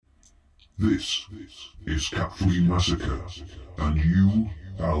This is Cat Flea Massacre, and you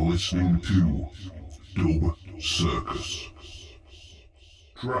are listening to Dub Circus.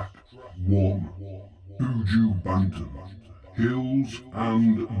 Track 1, Buju Banton, Hills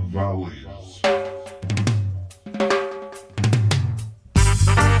and Valleys.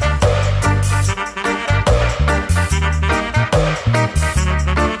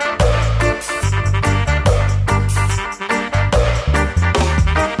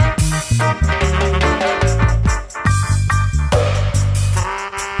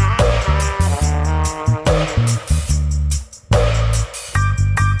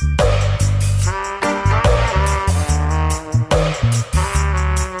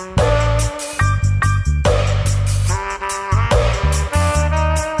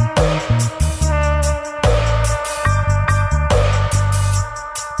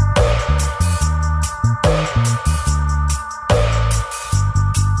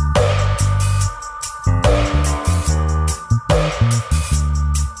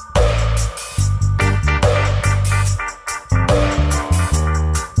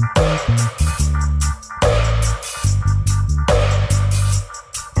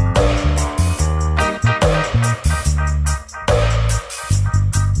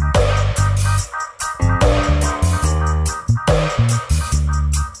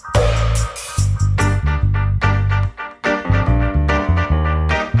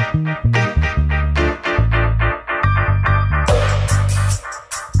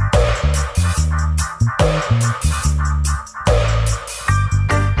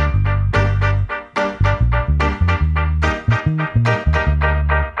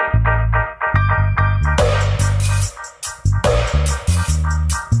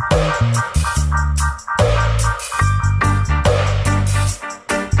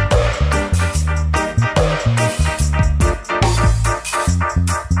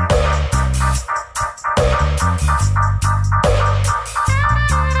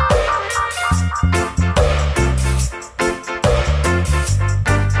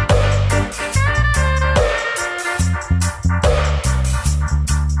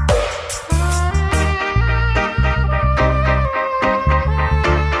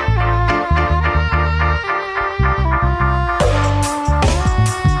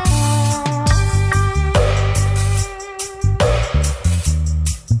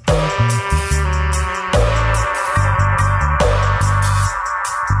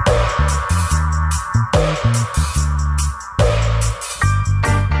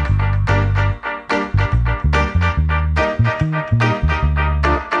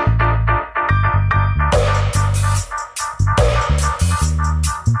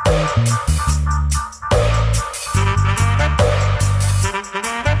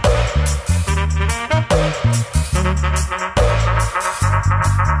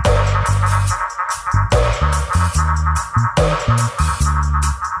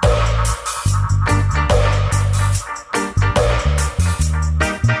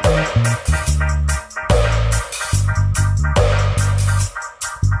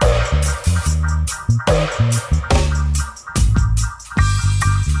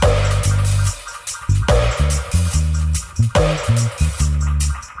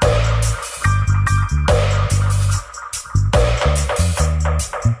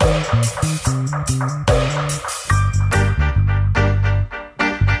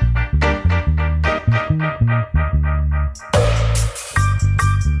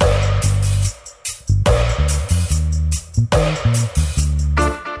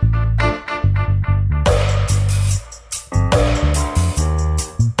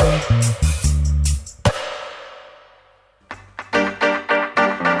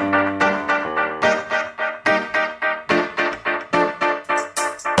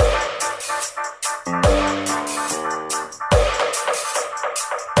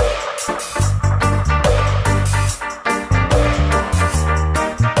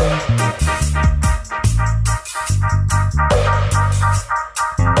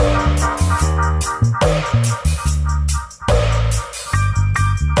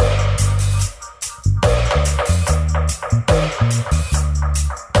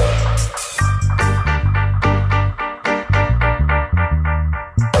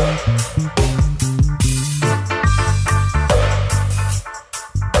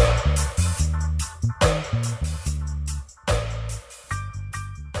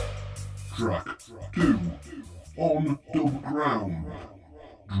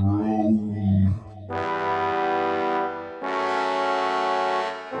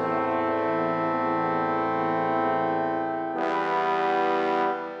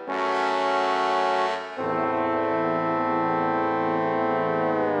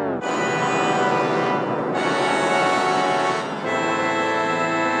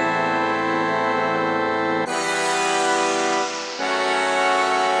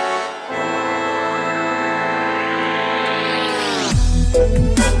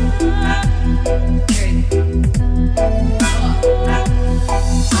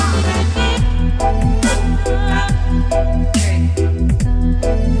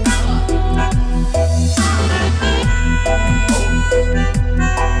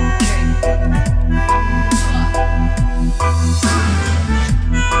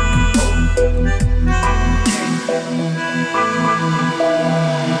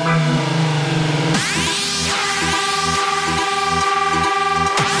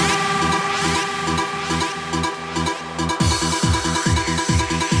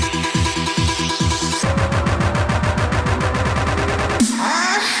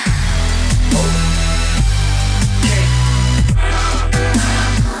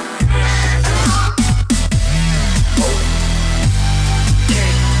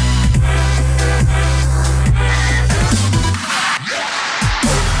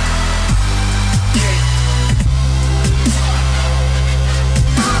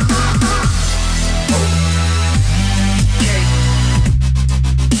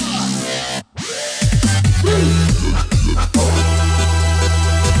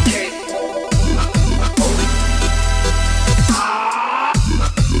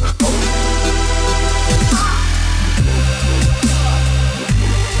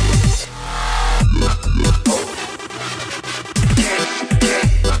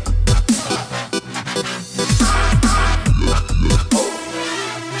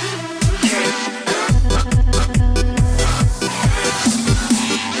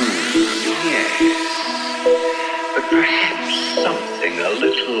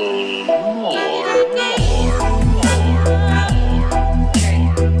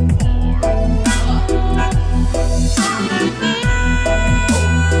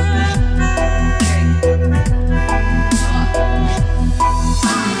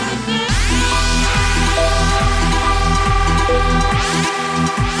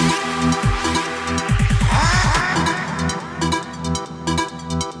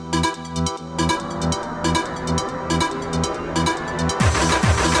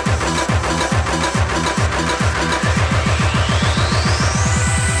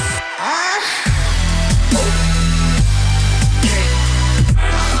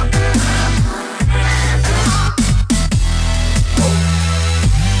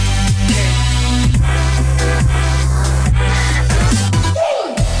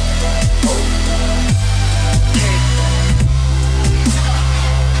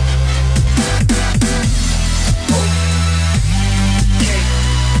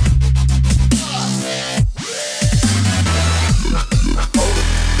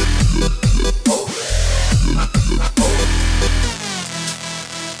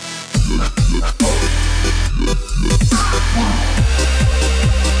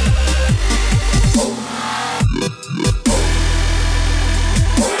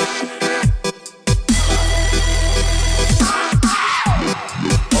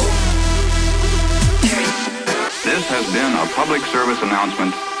 public service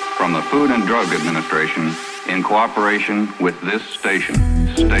announcement from the Food and Drug Administration in cooperation with this station.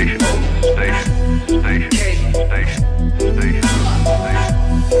 Station.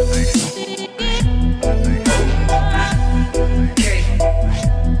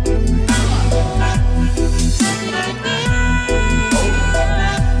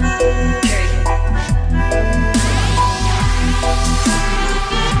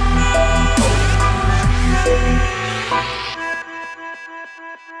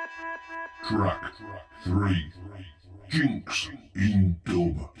 Track 3. Jinx in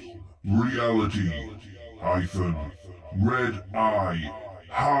dub. Reality hyphen red eye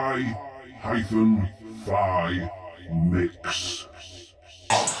high hyphen phi mix.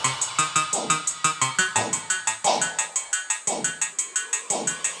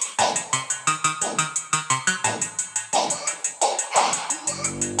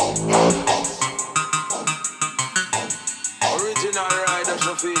 Original rider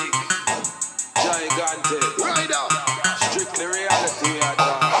Shafiq. Gigantic. Rider. Strictly reality we are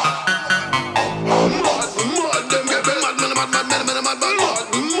done.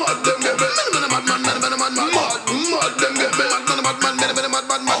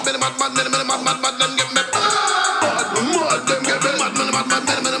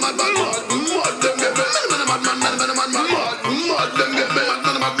 Mad them get mad them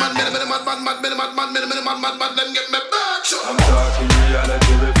get mad them get mad them get I'm talking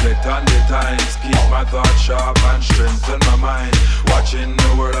reality, reflect on the times. Keep my thoughts sharp and strengthen my mind. Watching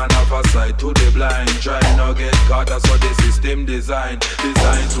the world and have a sight to the blind. Trying to get caught, that's what the system designed.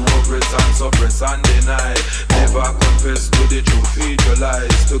 Designed to oppress and suppress and deny. Never confess to the truth, feed your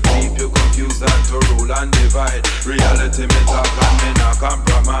lies. To keep you confused and to rule and divide. Reality me talk and me not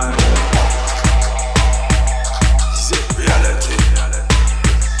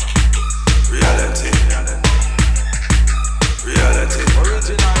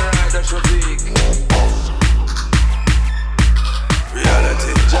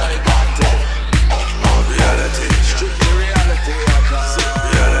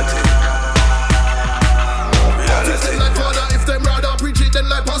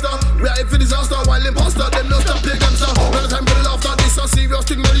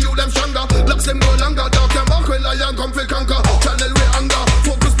thing that you them stronger. Locks them no longer. Dark and back when lion come fi conquer. Channel with anger.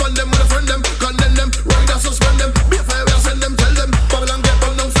 Focus on them with a friend them. Condemn them. Rider suspend them. Be a fire we send them. Tell them. Babylon get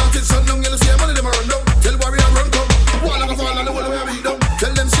burned down. Started sun down. You know see money them a run down. Tell warrior run come. Wall like a fall and the whole way a beat down.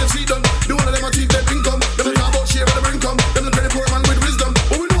 Tell them safe see done. The one of them achieve their income. Them talk about share and the bring come. Them look at the poor man with wisdom.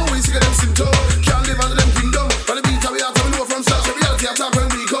 But we know we see them symptoms. Can't live under them kingdom. On the beat how we have to know from start. So reality attack when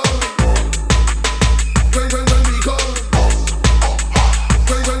we come. When we come. When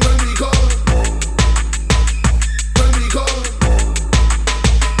we come. When we come.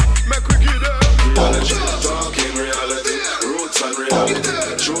 Make we give them reality, talking reality, roots and reality.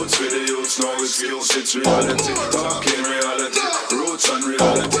 Truths for the youths, no excuse, it's reality. Talking reality, roots and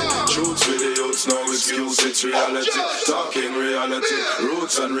reality. Truths for the youths, no excuse, it's reality. Talking reality,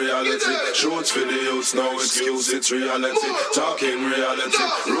 roots and reality. Truths for the youths, no excuse, it's reality. Talking reality,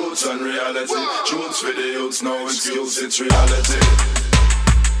 roots and reality. Truths for the youths, no excuse, it's reality.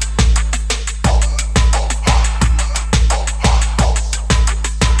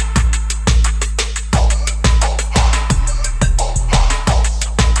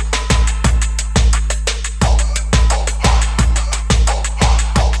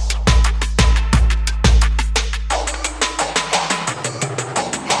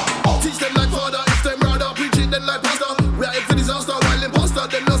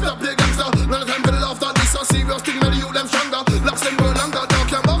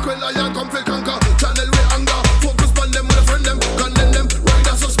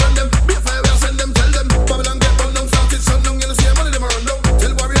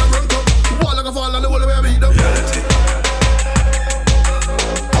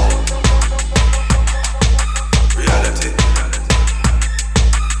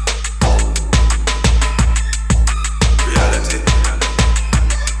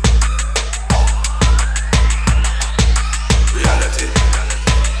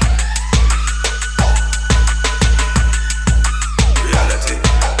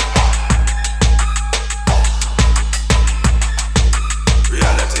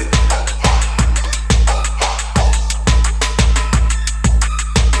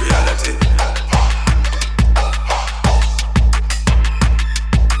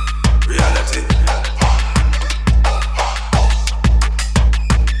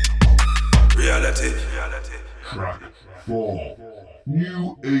 Track 4.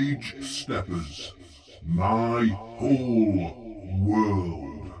 New Age Steppers. My Whole World.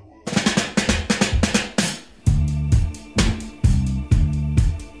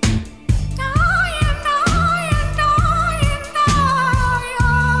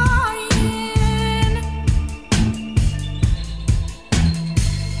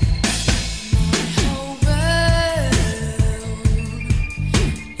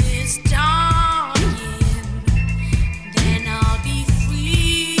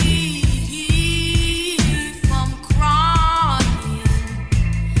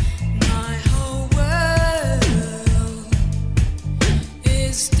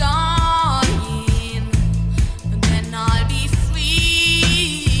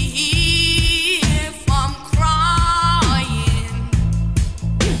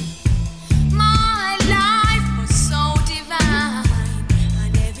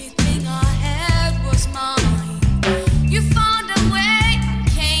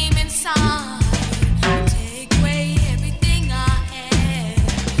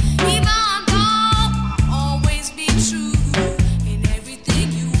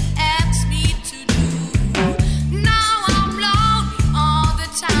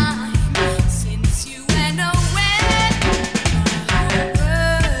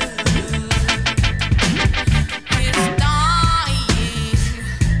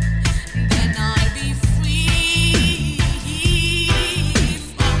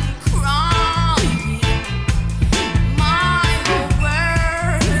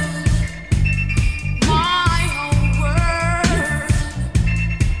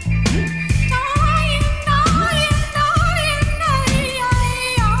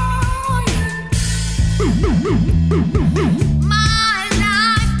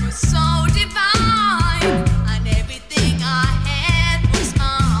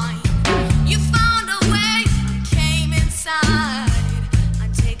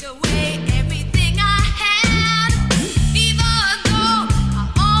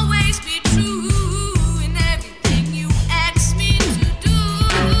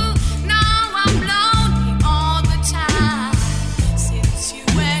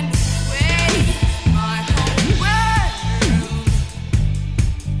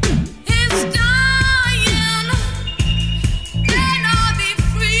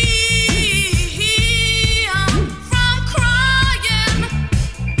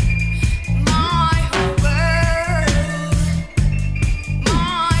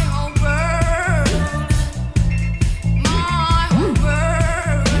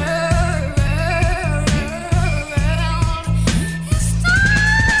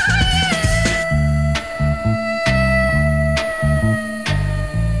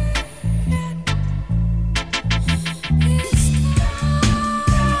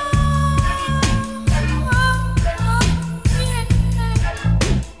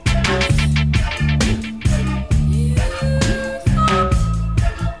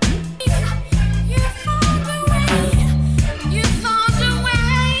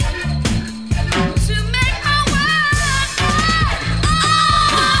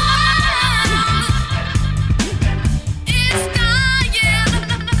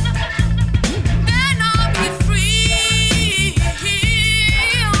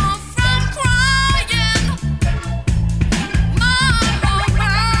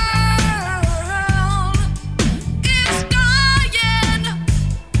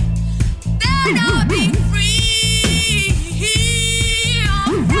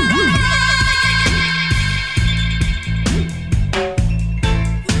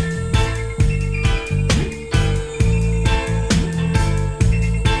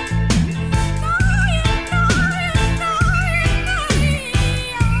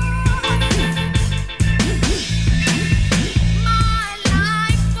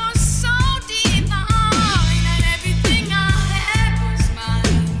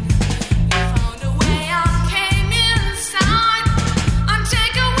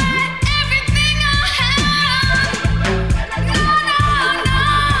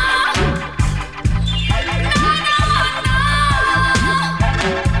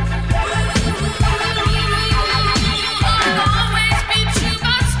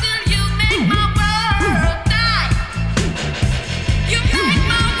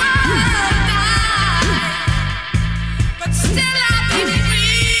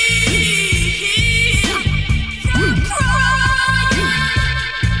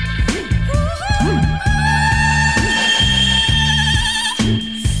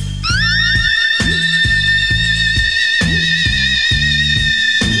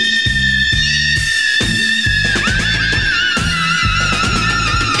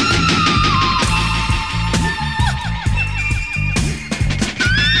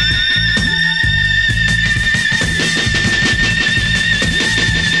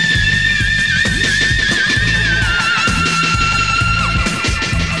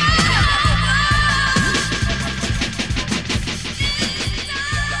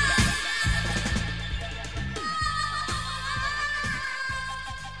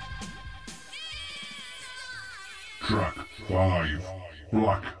 Track 5,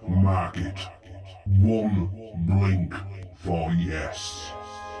 Black Market. 1 blink for yes.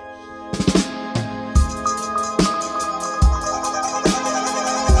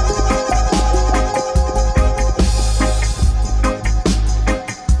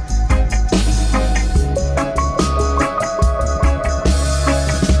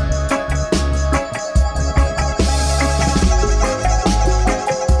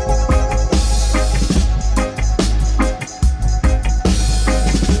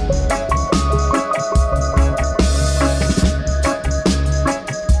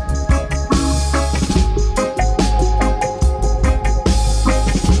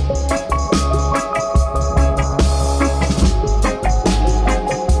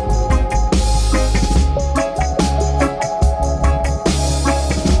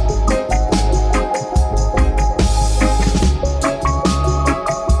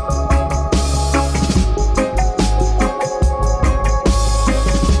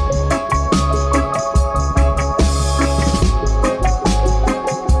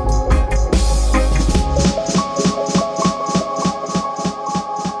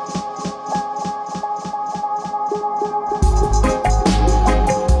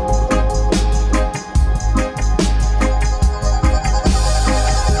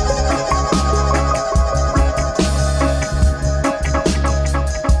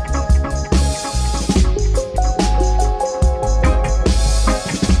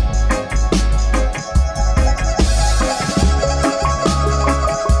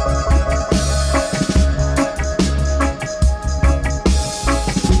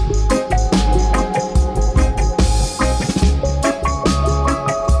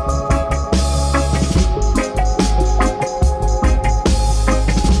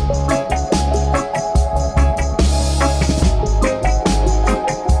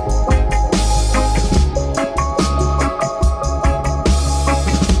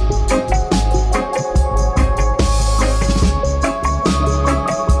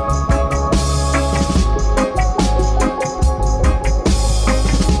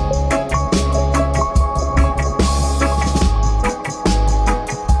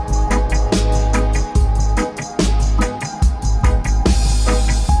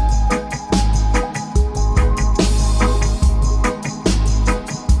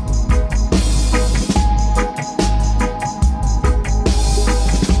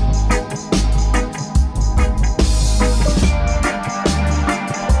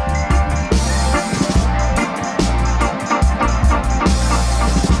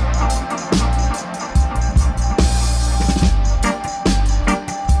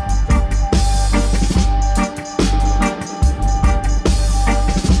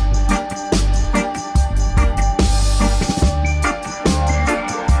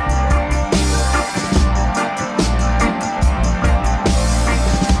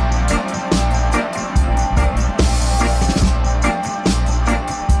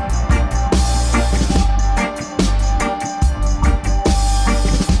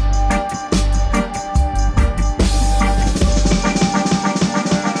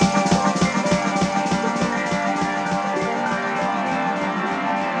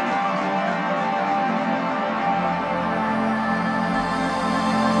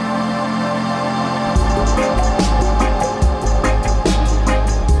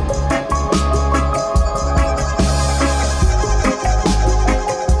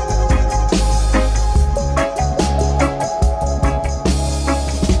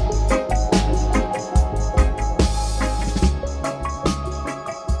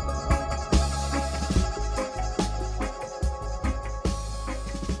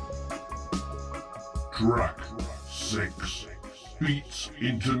 Track 6, Beats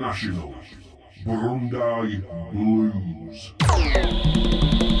International, Burundi Blues.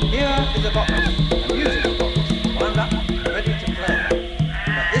 Here is a box, a musical box, wound up, ready to play.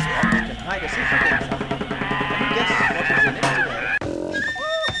 But this box can hide a secret inside. Can you guess what is in it today?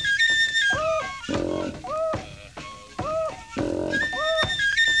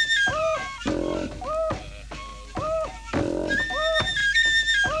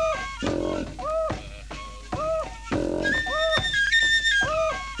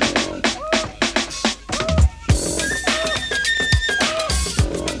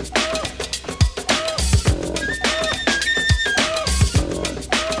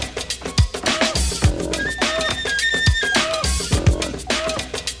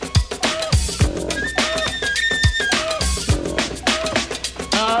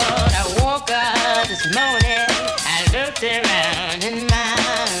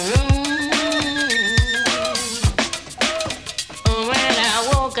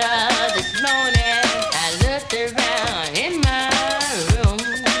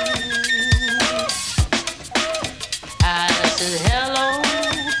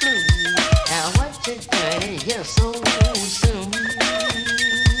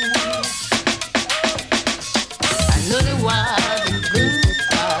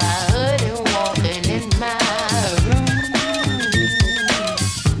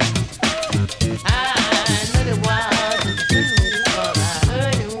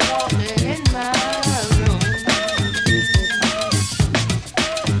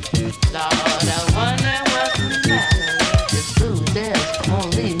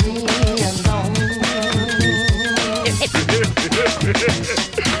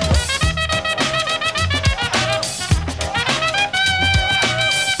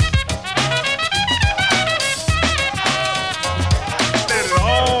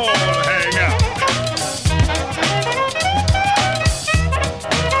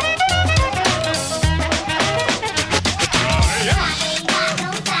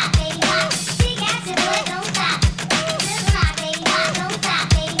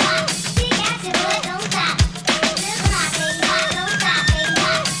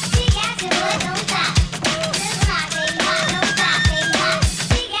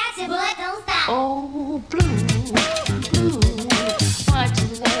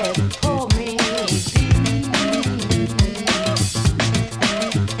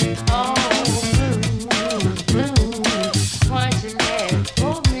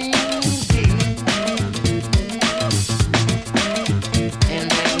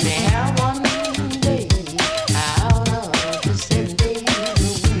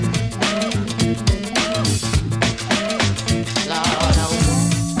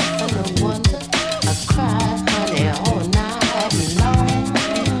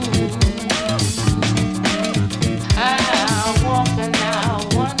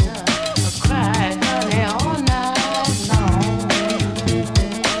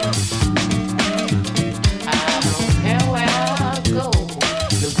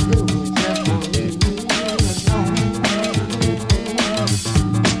 This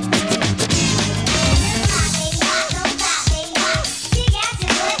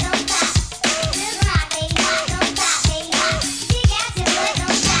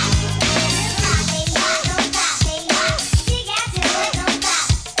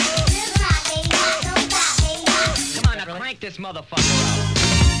motherfucker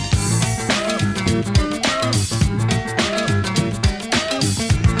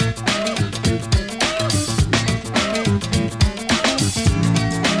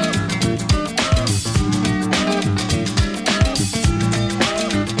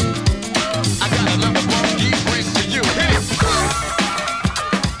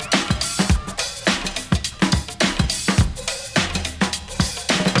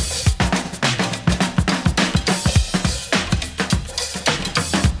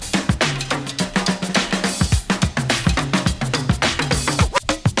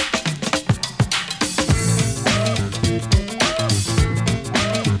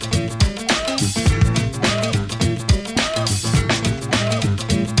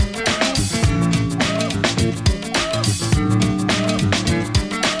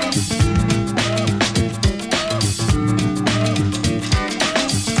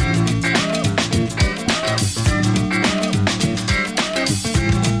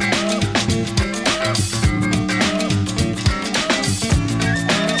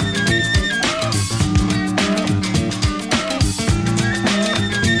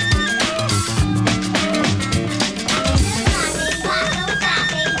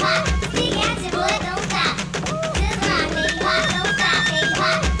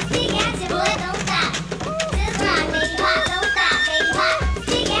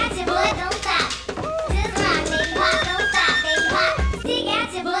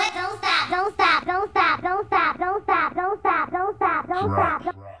out.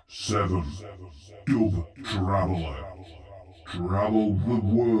 Track 7. Dub Traveler. Travel the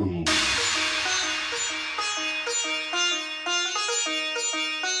world.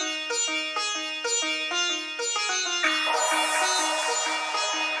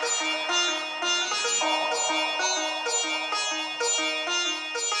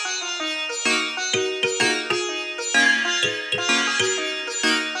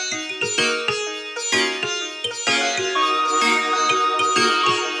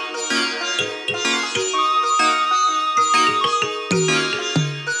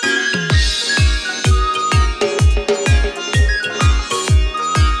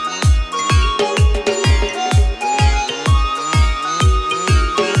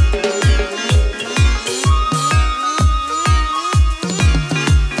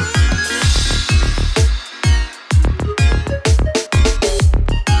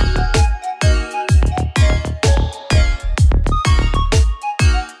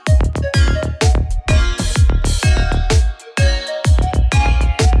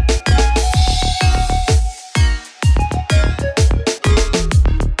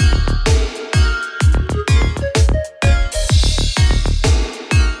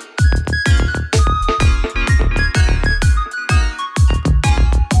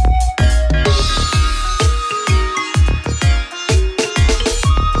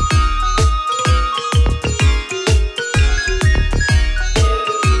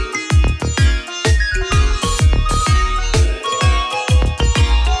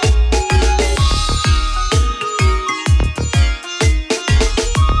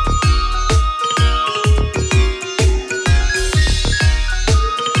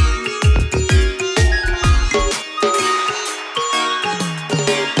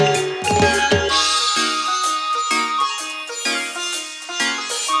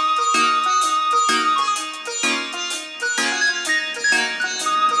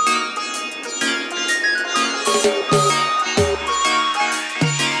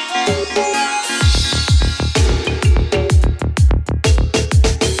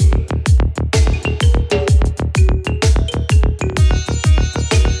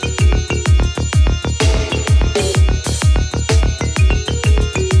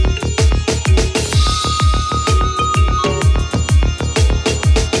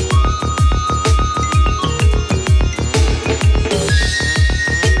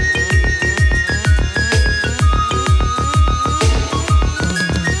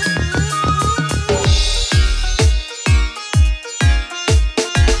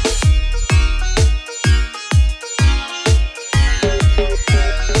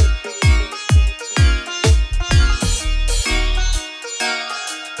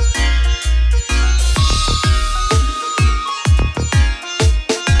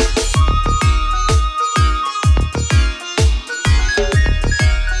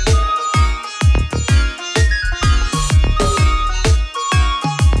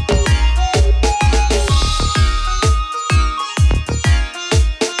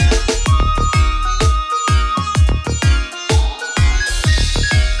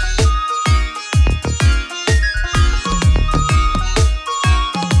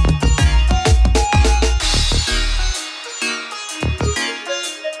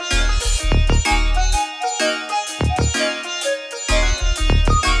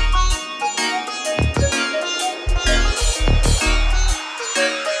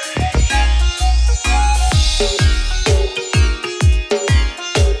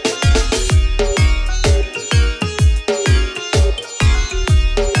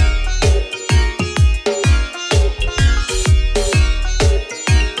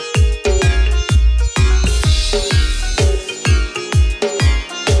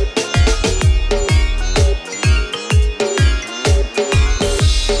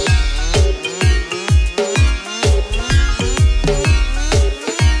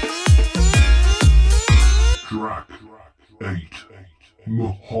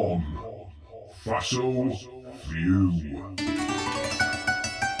 so few.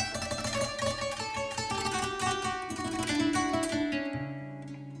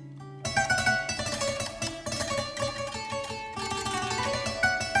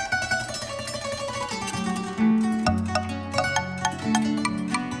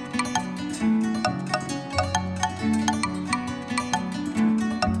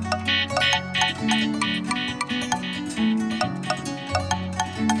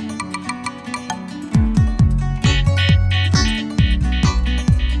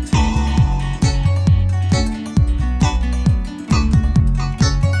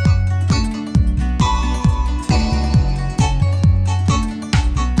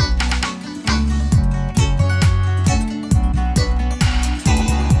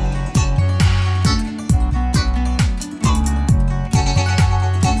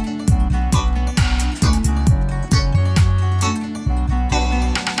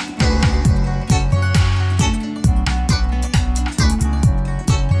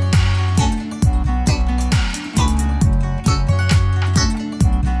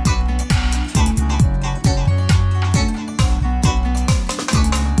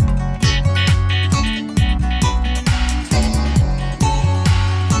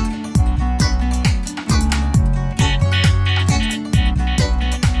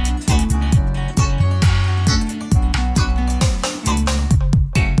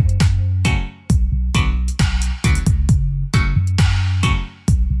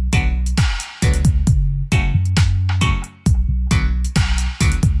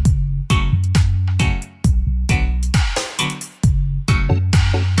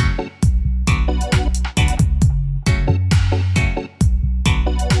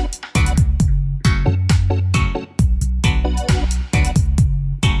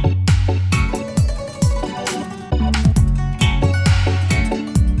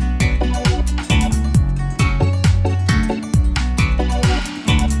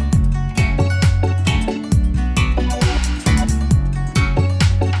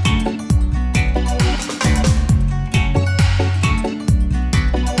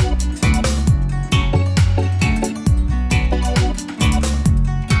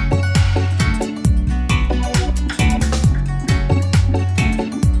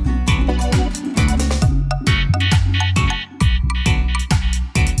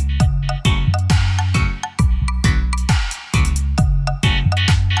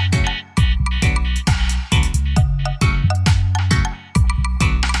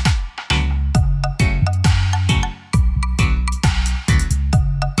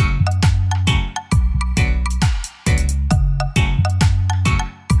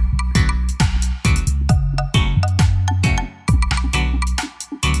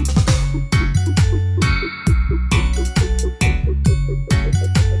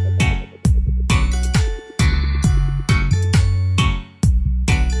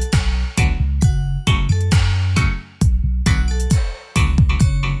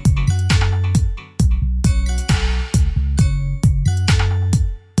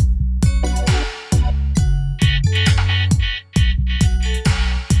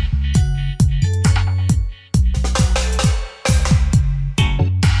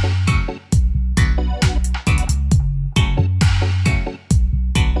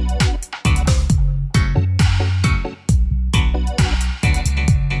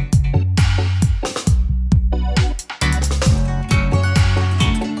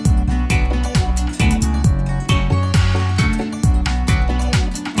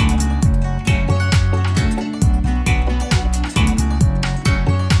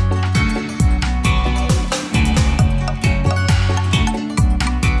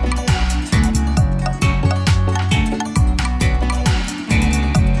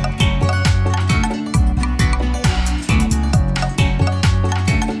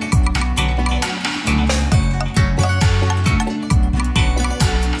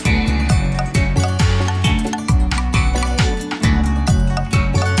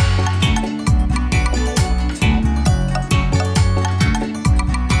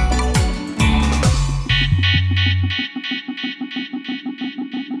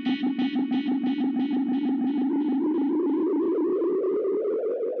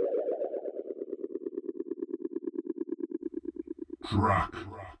 Track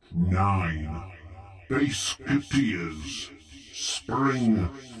 9. Bass Guitars. Spring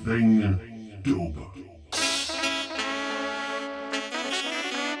Thing Dub.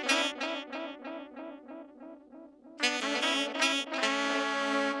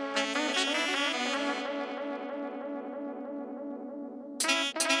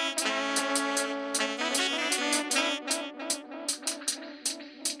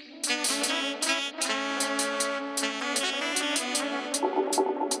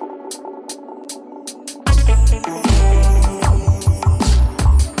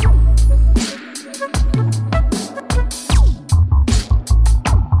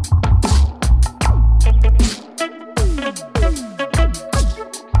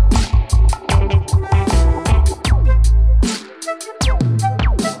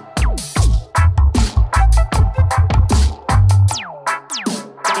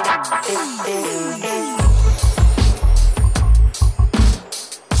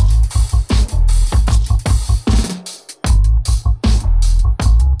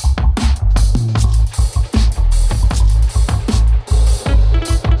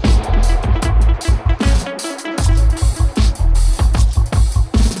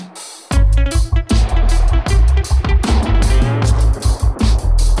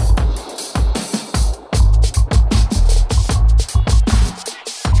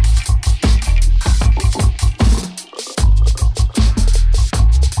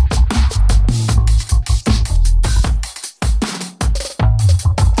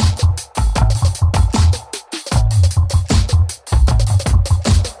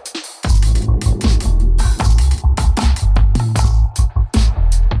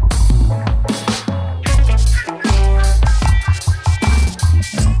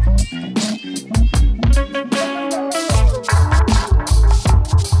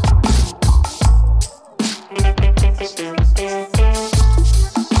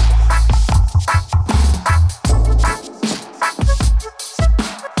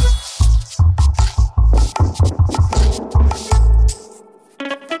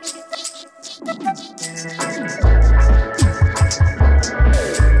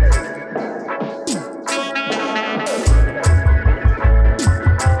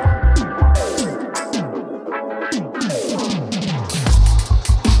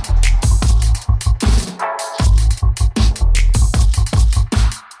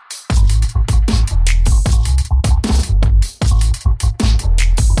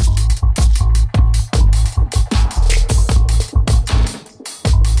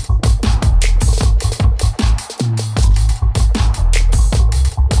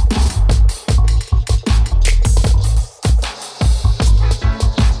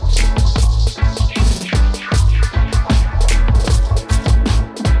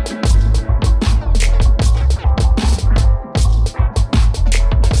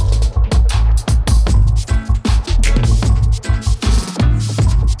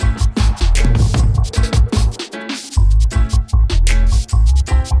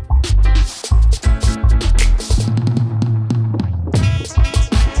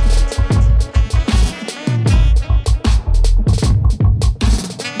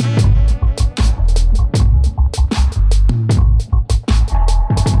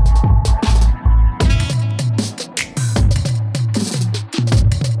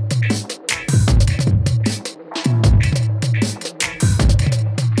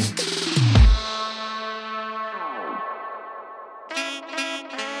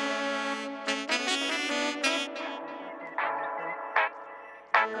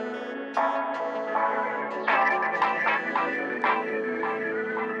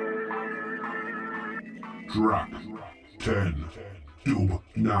 Track 10. Dub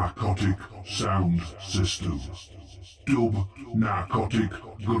Narcotic Sound System. Dub Narcotic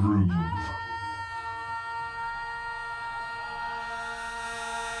Groove.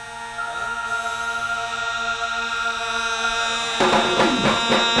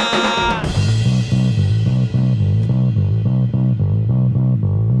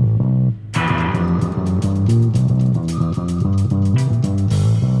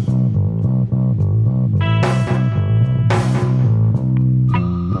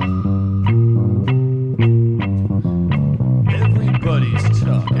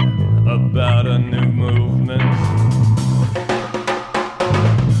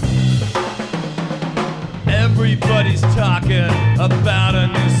 Everybody's talking about a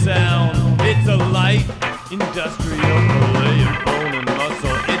new sound. It's a light, industrial play of bone and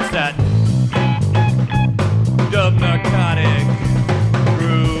muscle. It's that dub narcotic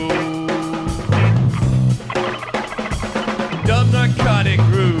groove. Dub narcotic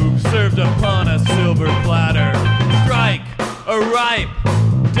groove served upon a silver platter. Strike a ripe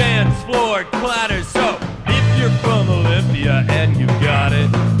dance floor clatter. So if you're from Olympia and you got it,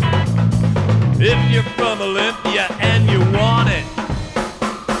 if you're from Olympia and you want it,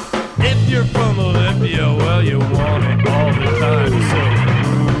 if you're from Olympia, well, you want it all the time. So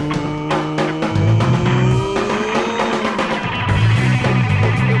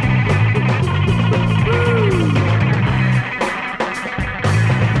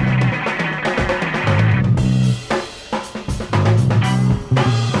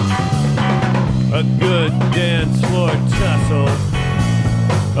a good dance floor tussle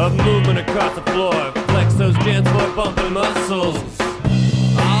of movement across the floor. Flex those dance floor bumping muscles.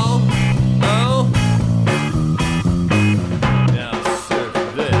 Oh, oh. Now surf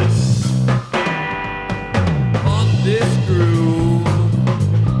this on this groove.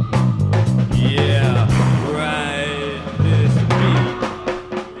 Yeah, right. This beat.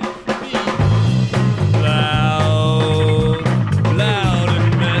 Loud, loud and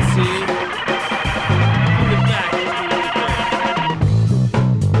messy. In the back.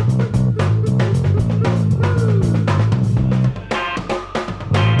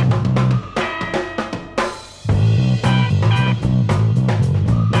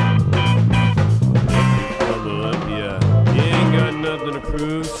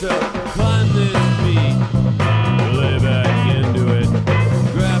 So climb this beat, lay back into it,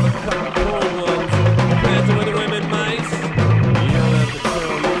 grab a couple cold ones, dancing with the women mice. You don't have to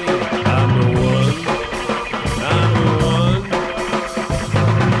tell me I'm the one, I'm the one.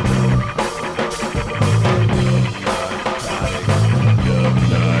 Dub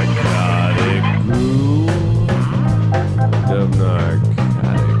narcotic groove, dub narcotic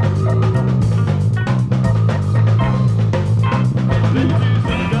groove.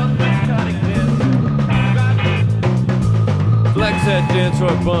 Flex that dance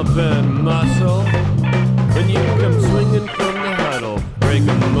floor bumpin' muscle. When you come swinging from the huddle,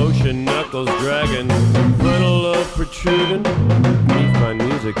 breaking motion, knuckles dragging, little love protruding. We find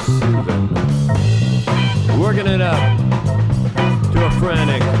music soothing. Working it up to a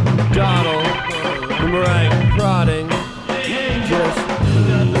frantic dawdle, right prodding. Just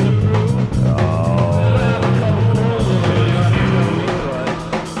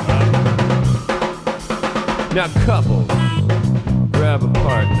now couples, grab a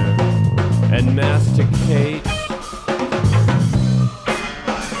partner and masticate.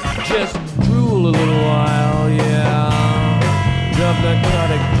 Just drool a little while, yeah. Dub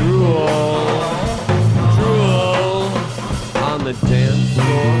narcotic drool, drool on the dance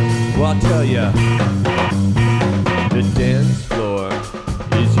floor. Well, I'll tell ya, the dance floor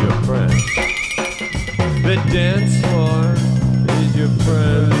is your friend. The dance floor is your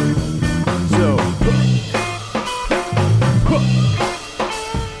friend. So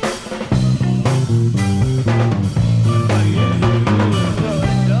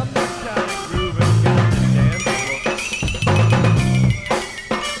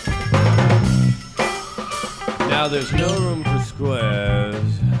now there's no room for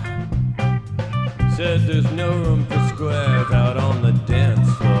squares. Said there's no room for squares out on the dance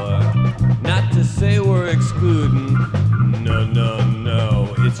floor. Not to say we're excluding. No, no,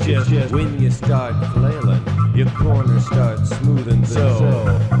 no. It's just when you start flailing, your corner starts smoothing. So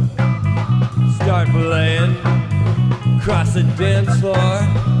start playing across the dance floor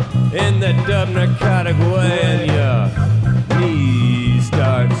in that dub narcotic way, and your knees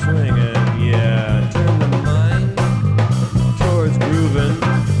start swinging. Yeah, turn the mind towards grooving.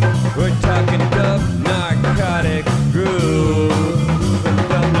 We're talking dub narcotic groove.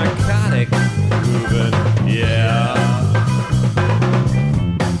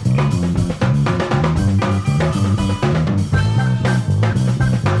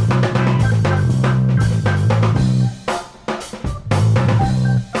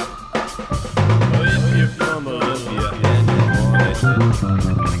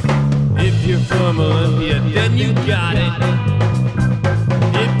 from Olympia, then you got it.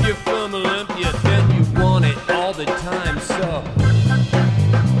 If you're from Olympia, then you want it all the time. So,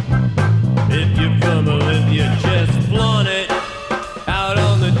 if you're from Olympia, just flaunt it out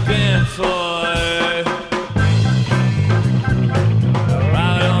on the dance floor.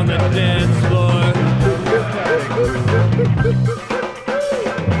 Out on the dance floor.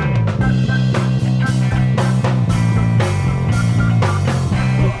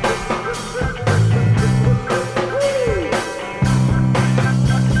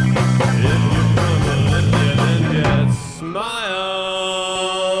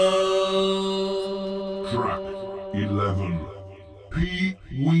 Track 11. Pee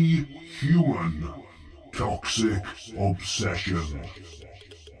Wee Human. Toxic Obsession.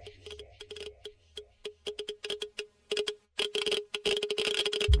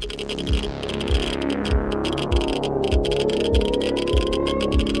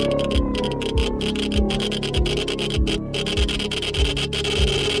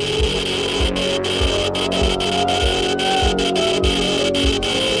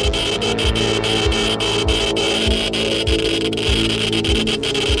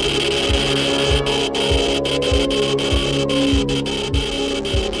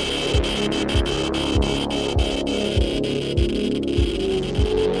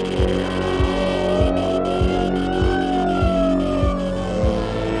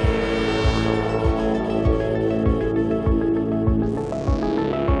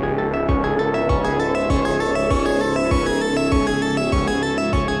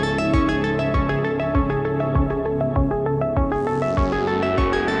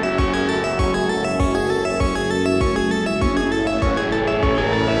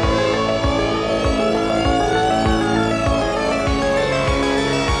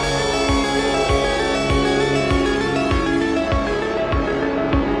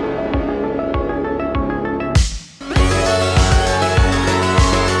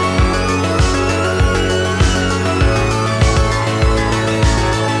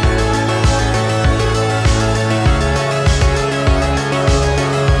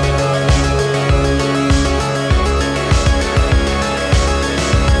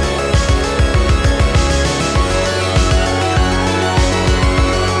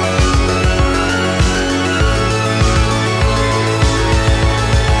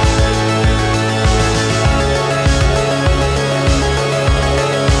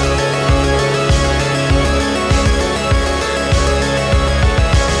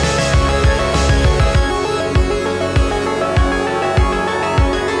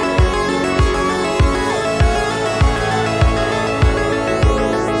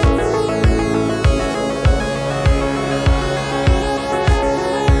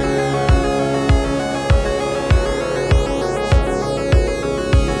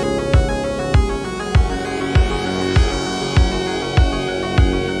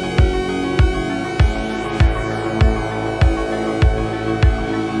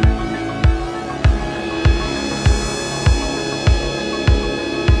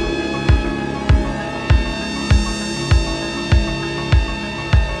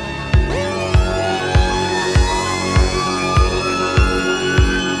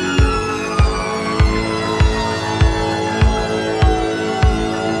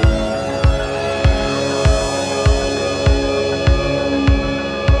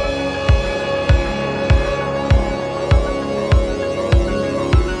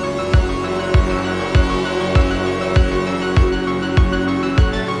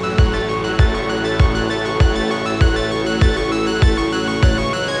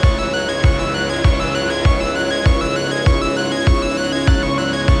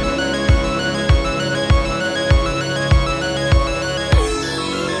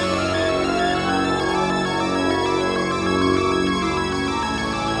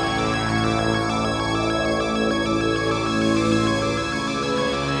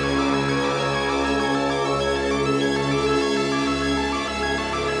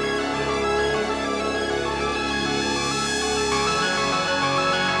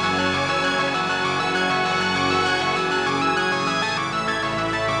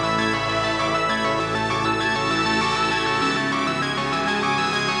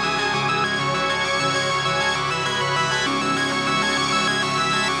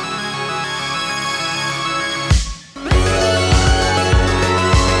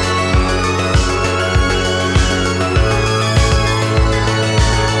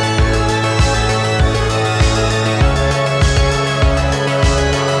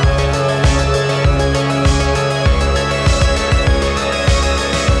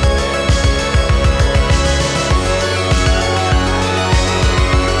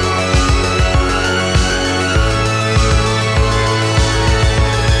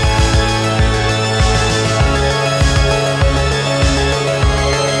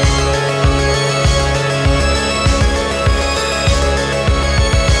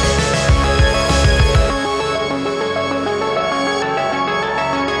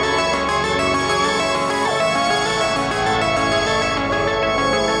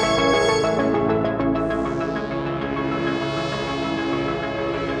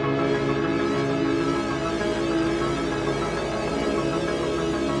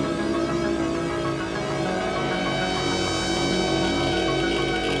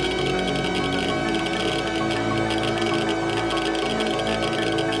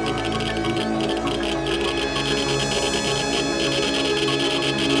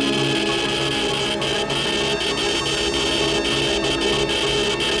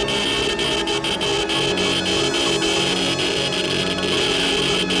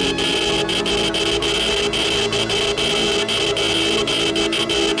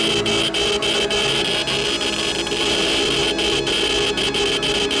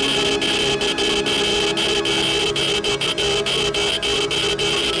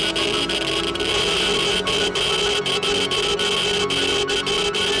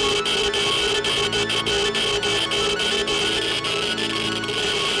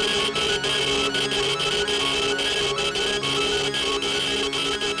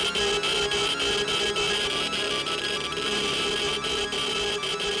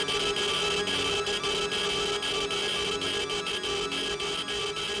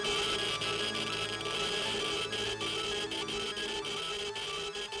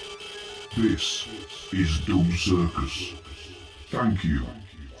 This is Dumb Circus. Thank you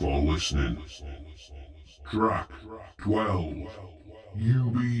for listening. Track 12,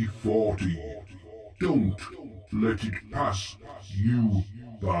 UB40. Don't let it pass you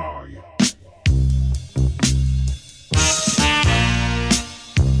by.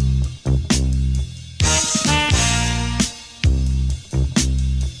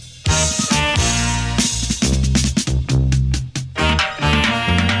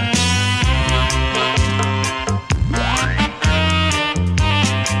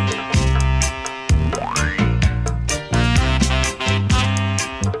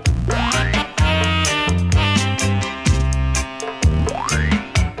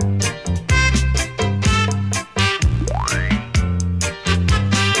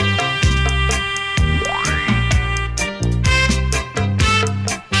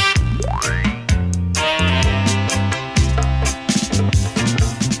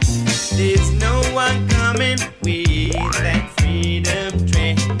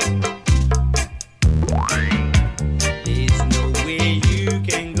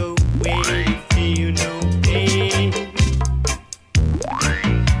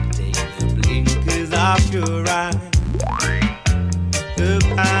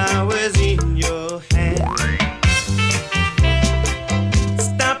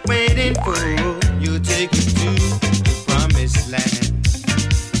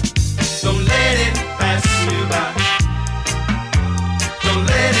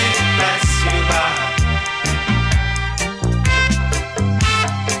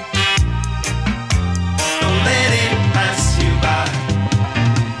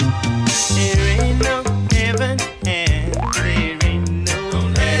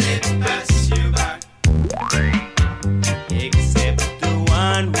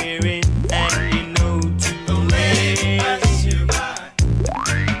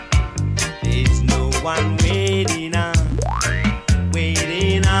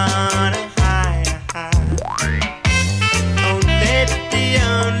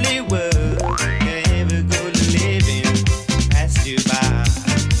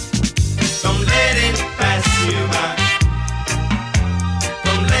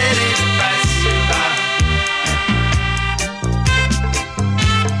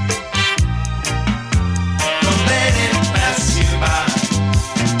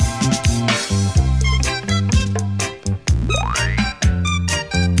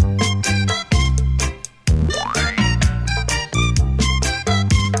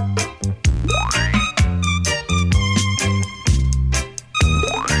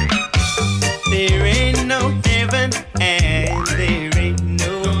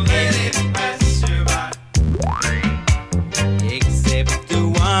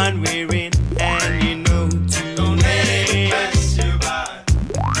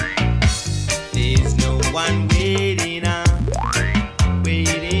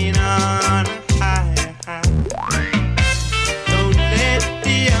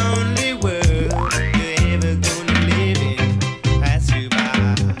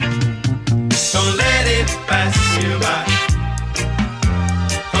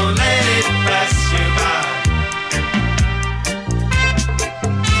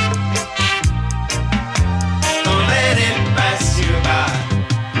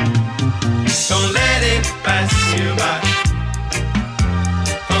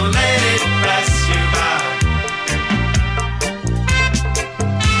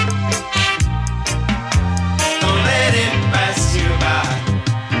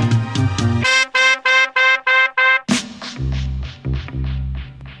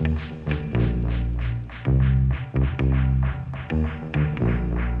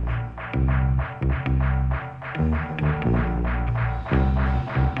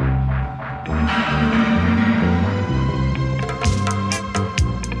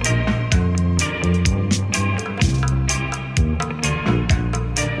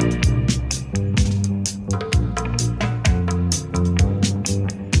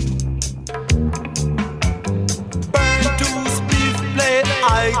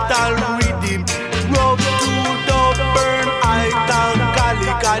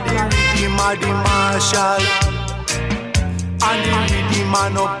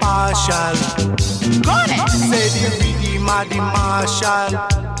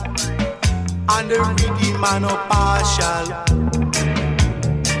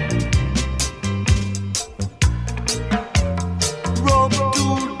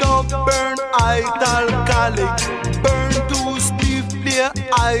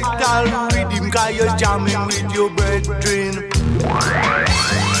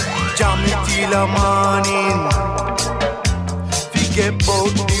 Jam it till the morning. Forget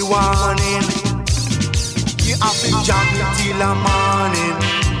about the warning. You have to jam it till the morning.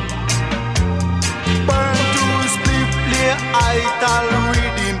 Burn to split, play idle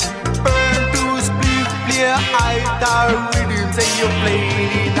rhythm. Burn to split, play idle rhythm. Say you're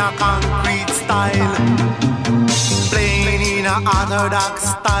playing in a concrete style, playing in a orthodox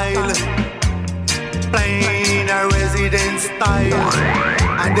style, playing in a resident style,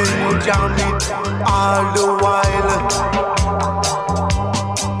 and then you jam it all the while.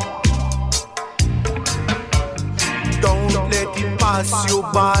 Don't let it pass you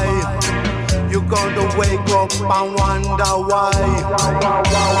by. You're gonna wake up and wonder why.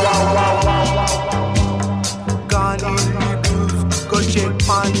 Gone in the blues, go check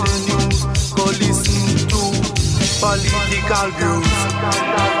on the news, go listen to political views.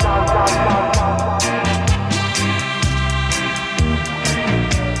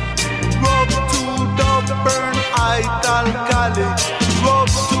 Rub to the burn idol college. Rub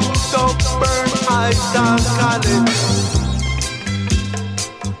to the burn idol college.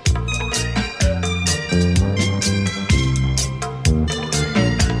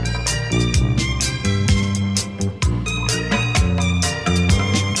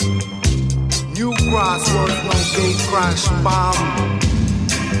 Grass was no gate crash bomb.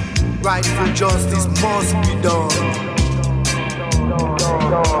 Rightful justice must be done.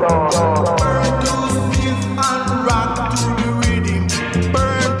 Burn to spliff and rock to the rhythm.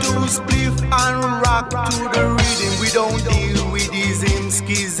 Burn to spliff and rock to the rhythm. We don't deal with ism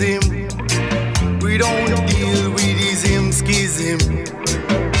schism. We don't deal with ism schism.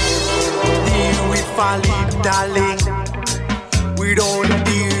 Deal with folly darling. We don't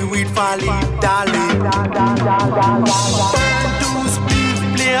deal with folly darling. Burn to split,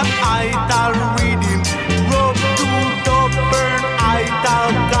 play idle rhythm. Rub to the burn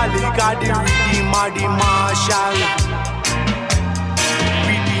idle galley. Got the rhythm of the marshal.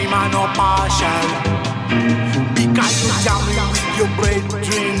 Rhythm and no partial. Because you jam it with your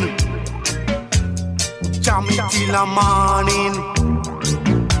brethren. Jam it till the morning.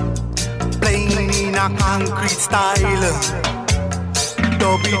 Playing in a concrete style.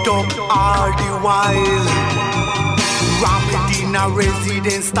 Dub it up all the while. Ram it in a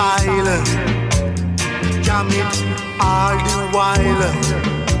resident style. Jam it all the while.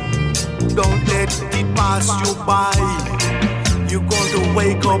 Don't let it pass you by. You're going to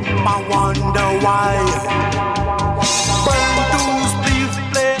wake up and wonder why. Burn to spliff,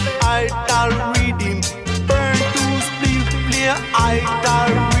 play idle rhythm. Burn to spliff, play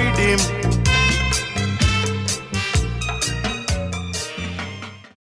idle